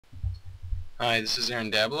Hi, this is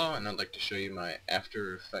Aaron Dablo, and I'd like to show you my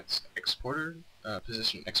After Effects exporter,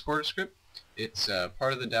 position exporter script. It's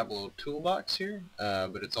part of the Dablo toolbox here,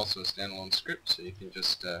 but it's also a standalone script, so you can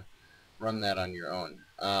just run that on your own.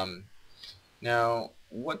 Now,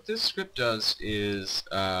 what this script does is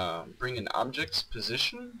bring an object's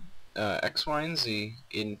position, X, Y, and Z,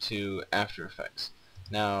 into After Effects.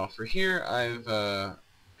 Now, for here, I've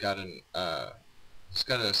got just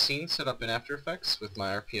got a scene set up in After Effects with my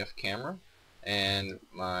RPF camera, and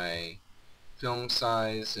my film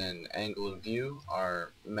size and angle of view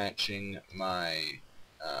are matching my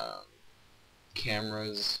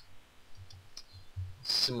camera's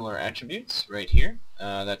similar attributes right here.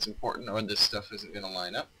 That's important, or this stuff isn't going to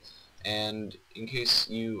line up. And in case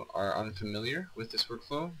you are unfamiliar with this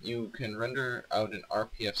workflow, you can render out an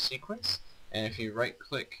RPF sequence, and if you right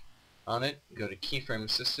click on it, go to Keyframe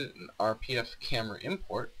Assistant and RPF Camera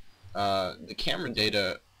Import, the camera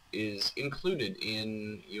data is included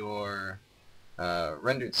in your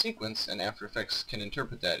rendered sequence, and After Effects can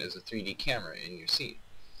interpret that as a 3D camera in your scene.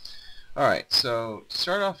 Alright, so to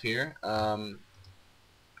start off here, I'll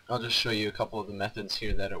just show you a couple of the methods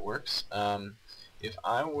here that it works. If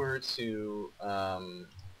I were to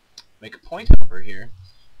make a point helper here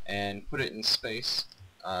and put it in space,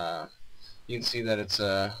 you can see that it's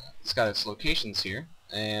got its locations here,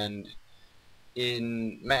 and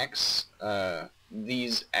in Max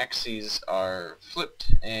these axes are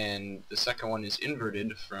flipped and the second one is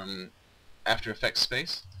inverted from After Effects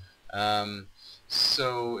space.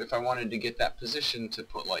 So if I wanted to get that position to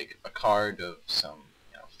put like a card of some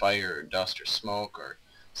fire or dust or smoke or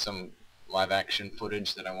some live action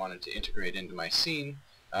footage that I wanted to integrate into my scene,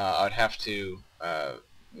 I'd have to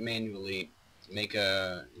manually make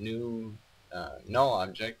a new null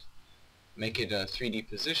object, make it a 3D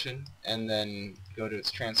position, and then go to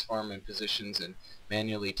its transform and positions and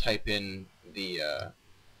manually type in the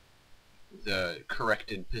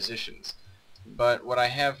corrected positions. But what I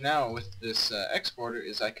have now with this exporter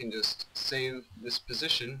is I can just save this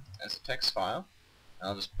position as a text file.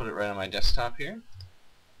 I'll just put it right on my desktop here,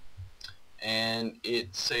 and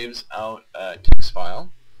it saves out a text file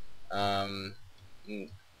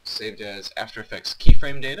saved as After Effects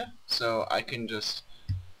keyframe data. So I can just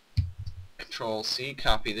Control-C,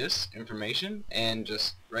 copy this information, and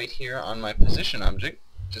just right here on my position object,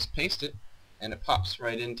 just paste it, and it pops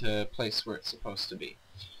right into place where it's supposed to be.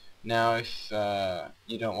 Now if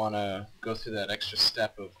you don't want to go through that extra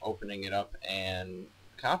step of opening it up and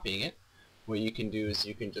copying it, what you can do is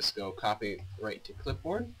you can just go copy right to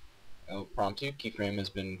clipboard. It'll prompt you, keyframe has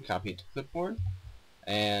been copied to clipboard,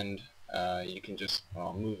 and you can just,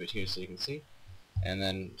 I'll move it here so you can see, and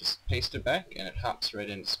then just paste it back and it hops right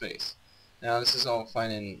into space. Now this is all fine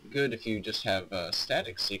and good if you just have a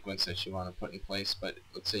static sequence that you want to put in place, but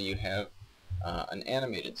let's say you have an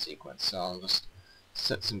animated sequence. So I'll just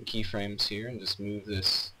set some keyframes here and just move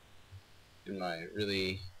this in my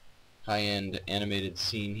really high-end animated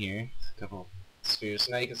scene here. A couple spheres.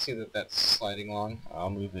 So now you can see that that's sliding along. I'll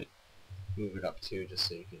move it up too, just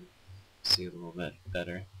so you can see a little bit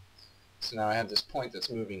better. So now I have this point that's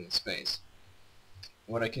moving in space.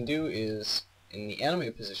 What I can do is, in the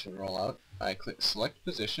animate position rollout, I click select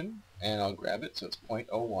position and I'll grab it so it's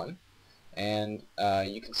 0.01, and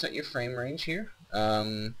you can set your frame range here,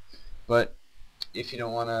 but if you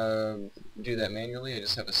don't want to do that manually, I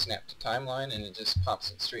just have a snap to timeline and it just pops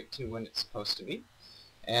it straight to when it's supposed to be.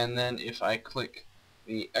 And then if I click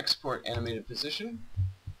the export animated position,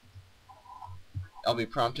 I'll be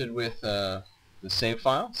prompted with the save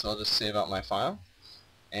file, so I'll just save out my file,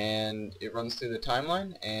 and it runs through the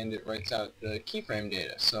timeline and it writes out the keyframe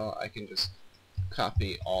data. So I can just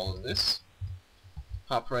copy all of this,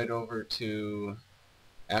 hop right over to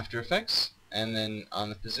After Effects, and then on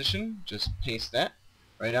the position just paste that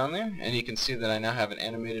right on there, and you can see that I now have an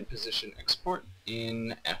animated position export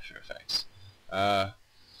in After Effects.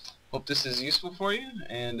 Hope this is useful for you,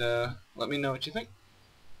 and let me know what you think.